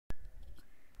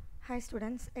Hi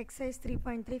students, exercise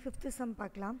 3.3 fifth sum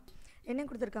பார்க்கலாம். என்ன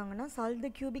கொடுத்திருக்காங்கன்னா solve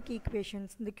the cubic equations.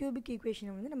 இந்த cubic equation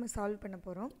வந்து நம்ம solve பண்ண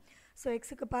போறோம். So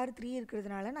x க்கு பார் 3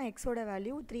 இருக்குறதுனால நான் x ஓட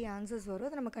வேல்யூ 3 ஆன்சர்ஸ் வரும்.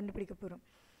 அத நம்ம கண்டுபிடிக்க போறோம்.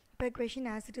 இப்போ equation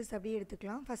as it is அப்படியே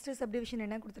எடுத்துக்கலாம். First subdivision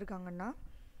என்ன கொடுத்திருக்காங்கன்னா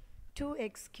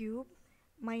 2x cube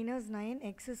minus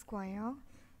 9x square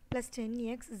plus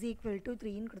 10x is equal to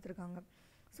 3 ன்னு கொடுத்திருக்காங்க.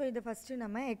 So இத first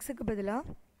நம்ம x க்கு பதிலா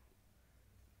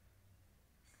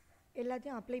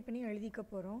எல்லாத்தையும் அப்ளை பண்ணி எழுதிக்க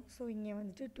போறோம். சோ இங்க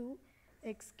வந்துட்டு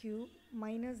 2x cube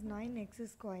minus 9x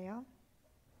square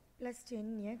plus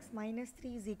 10x minus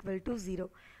 3 is equal to 0.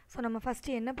 So நம்ம ஃபர்ஸ்ட்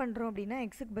என்ன பண்றோம் அப்படினா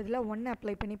x க்கு பதிலா 1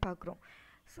 அப்ளை பண்ணி பார்க்கறோம்.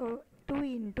 So 2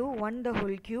 into 1 the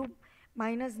whole cube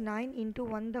minus 9 into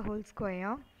 1 the whole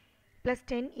square plus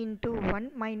 10 into 1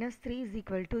 minus 3 is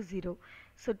equal to 0.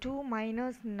 So 2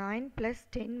 minus 9 plus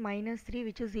 10 minus 3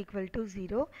 which is equal to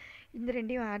 0. இந்த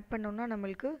ரெண்டையும் ஆட் பண்ணோம்னா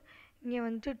நமக்கு இங்க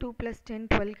வந்து 2 plus 10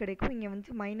 12 கிடைக்கும். இங்க வந்து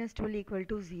minus 12 equal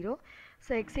to 0. So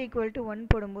x equal to 1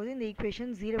 போடும்போது இந்த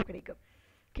ஈக்குவேஷன் 0 கிடைக்கும்.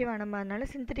 ஓகேவா? நம்ம அதனால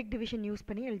சிந்தெடிக் டிவிஷன் யூஸ்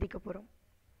பண்ணி எழுதிக்க போறோம்.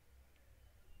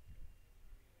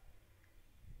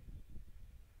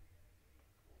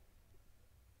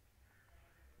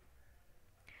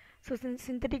 So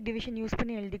synthetic division யூஸ்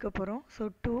பண்ணி எழுதிக்க போறோம். So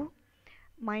 2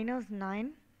 minus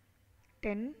 9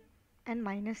 10 and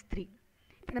minus 3.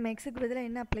 இப்போ நம்ம x க்கு பதிலா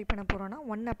என்ன அப்ளை பண்ண போறோம்னா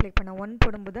 1 அப்ளை பண்ண 1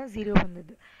 போடும்போது தான் 0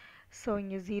 வந்தது. So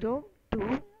இங்க 0 2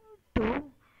 2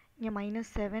 இங்க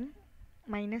 -7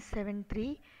 -7 3.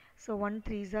 So 1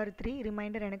 3s are 3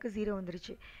 ரிமைண்டர் எனக்கு 0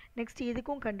 வந்துருச்சு. நெக்ஸ்ட்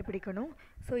இதுக்கும் கண்டுபிடிக்கணும்.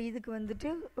 So இதுக்கு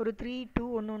வந்துட்டு ஒரு 3 2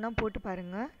 ஒண்ணா போட்டு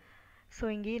பாருங்க. So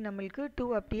இங்கே நமக்கு 2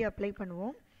 அப்படியே அப்ளை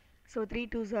பண்ணுவோம். So 3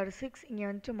 2s are 6 இங்க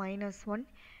வந்து -1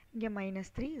 இங்க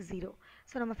 -3 0.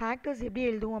 So நம்ம ஃபேக்டர்ஸ் எப்படி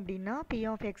எழுதுவோம் அப்படினா p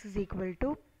of x is equal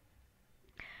to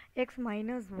x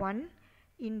minus 1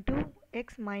 into x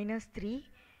minus 3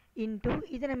 into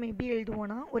இதை நம்ம எப்படி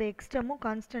எழுதுவோம்னா ஒரு x டேர்மும்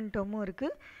கான்ஸ்டன்ட் டேர்மும் இருக்கு.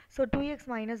 So 2x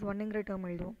minus 1ங்கிற டேர்ம்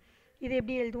எழுதுவோம். இது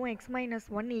எப்படி எழுதுவோம் x minus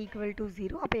 1 equal to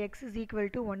 0. அப்ப x is equal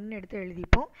to 1 எடுத்து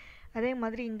எழுதிப்போம். அதே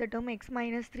மாதிரி இந்த term x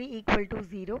minus 3 equal to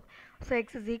 0. So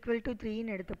x is equal to 3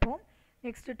 ன்னு எடுத்துப்போம்.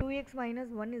 Next 2x minus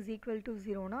 1 is equal to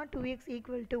 0 னா 2x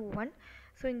equal to 1.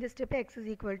 So இந்த step x is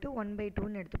equal to 1 by 2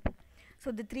 ன்னு எடுத்துப்போம். So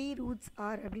the three roots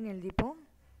are அப்படின்னு எழுதிப்போம்.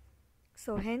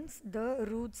 So hence the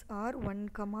roots are 1,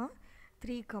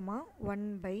 3, 1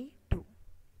 by 2.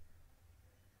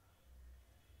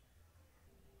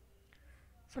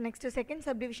 So next second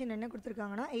subdivision என்ன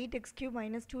கொடுத்திருக்காங்கன்னா 8x cube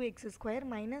minus 2x square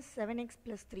minus 7x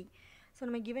plus 3. So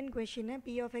நம்ம given question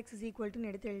p of x is equal to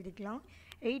எடுத்து எழுதிக்கலாம்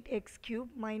 8x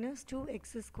cube minus 2x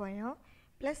square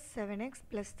plus 7x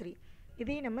plus 3.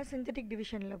 இதே நம்ம synthetic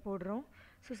divisionல போடுறோம்.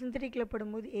 So syntheticல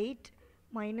போடும்போது 8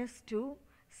 minus 2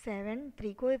 7 3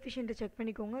 coefficient check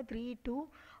பண்ணிக்கோங்க 3 2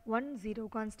 1 0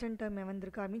 constant term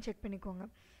வந்திருக்கா அப்படினு செக் பண்ணிக்கோங்க.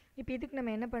 இப்போ இதுக்கு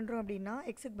நம்ம என்ன பண்றோம் அப்படினா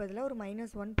x க்கு பதிலா ஒரு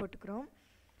 -1 போட்டுக்கறோம்.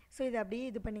 சோ இது அப்படியே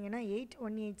இது பண்ணீங்கனா 8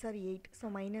 1 8s are 8. So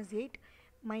 -8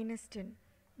 -10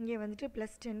 இங்க வந்துட்டு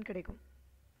 +10 கிடைக்கும்.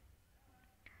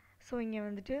 சோ இங்க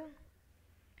வந்துட்டு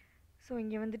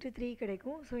 3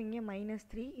 கிடைக்கும். சோ இங்க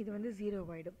 -3 இது வந்து 0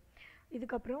 ஆயிடும்.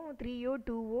 இதுக்கு அப்புறம் 3ஓ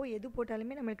 2ஓ எது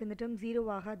போட்டாலுமே நமக்கு இந்த டேர்ம் 0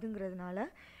 ஆகாதுங்கிறதுனால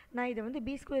நான் இத வந்து b²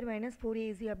 -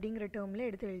 4ac அப்படிங்கற டேர்ம்ல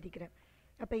எடுத்து எழுதிக்கிறேன்.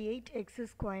 அப்ப 8x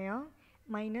square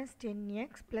minus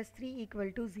 10x plus 3 equal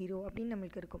to 0 அப்படி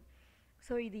நமக்கு இருக்கும்.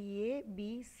 சோ இது a b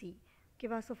c.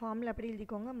 ஓகேவா? சோ ஃபார்முலா அப்படி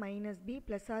எழுதிக்கோங்க -b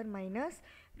plus or minus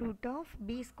root of b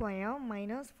square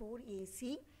minus 4ac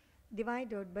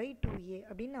divided by 2a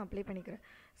அப்படி நான் அப்ளை பண்ணிக்கிறேன்.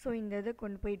 சோ இந்த இத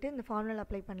கொண்டு போய்ட்டு இந்த ஃபார்முலால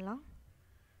அப்ளை பண்ணலாம்.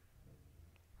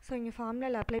 சோ இங்க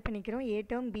ஃபார்முலால அப்ளை பண்ணிக்கிறோம் a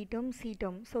term b term c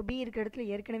term. So b இருக்கிற இடத்துல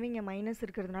ஏற்கனவே இங்க மைனஸ்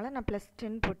இருக்குறதுனால நான்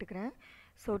 +10 போட்டுக்கிறேன்.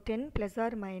 So 10 plus or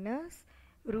minus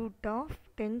root of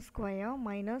 10 square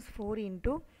minus 4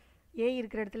 into a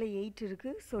இருக்கிற இடத்துல 8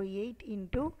 இருக்கு. சோ 8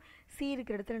 into c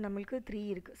இருக்கிற இடத்துல நமக்கு 3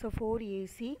 இருக்கு. So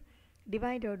 4ac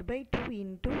divided by 2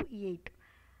 into 8.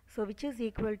 So which is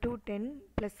equal to 10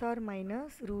 plus or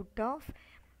minus root of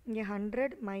இங்க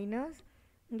 100 minus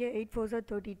இங்க 8 4s are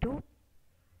 32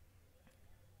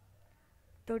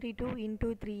 32 into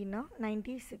 3 na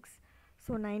 96.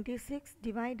 So 96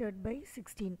 divided by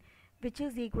 16 which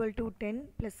is equal to 10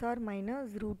 plus or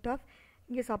minus root of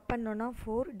இங்க sub பண்ணோம்னா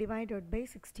 4 divided by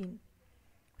 16.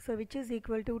 So which is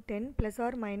equal to 10 plus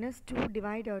or minus 2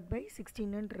 divided by 16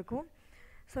 ன்னு இருக்கும்.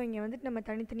 So இங்க வந்து நம்ம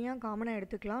தனித்தனியா காமனா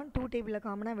எடுத்துக்கலாம். 2 டேபிள்ல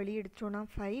காமனா வெளிய எடுத்துட்டோம்னா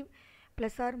 5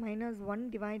 plus or minus 1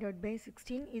 divided by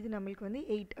 16 இது நமக்கு வந்து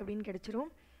 8 அப்படினு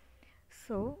கிடைச்சிரும்.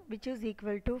 So which is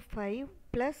equal to 5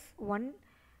 plus 1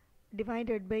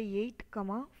 divided by 8,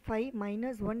 5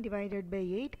 minus 1 divided by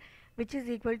 8 which is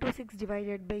equal to 6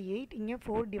 divided by 8. இங்க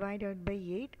 4 divided by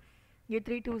 8. இங்கே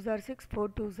 3 2s are 6, 4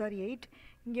 2s are 8,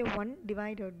 இங்கே 1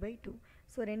 divided by 2.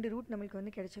 ஸோ 2 ரூட் நம்மளுக்கு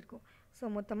வந்து கிடச்சிருக்கும். ஸோ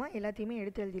மொத்தமாக எல்லாத்தையுமே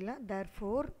எடுத்து எழுதிடலாம்.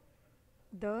 therefore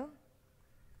the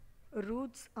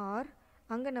roots are,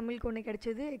 அங்கே நம்மளுக்கு ஒன்று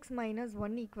கிடச்சது x minus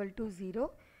 1 equal to 0.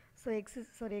 So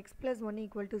x plus 1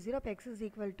 equal to 0, அப்போ x is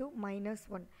equal to minus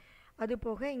 1. அது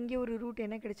போக இங்கே ஒரு ரூட்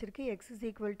என்ன கிடச்சிருக்கு, x is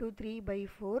equal to 3 by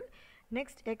 4.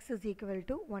 Next x is equal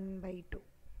to 1 by 2.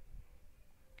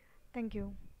 Thank you.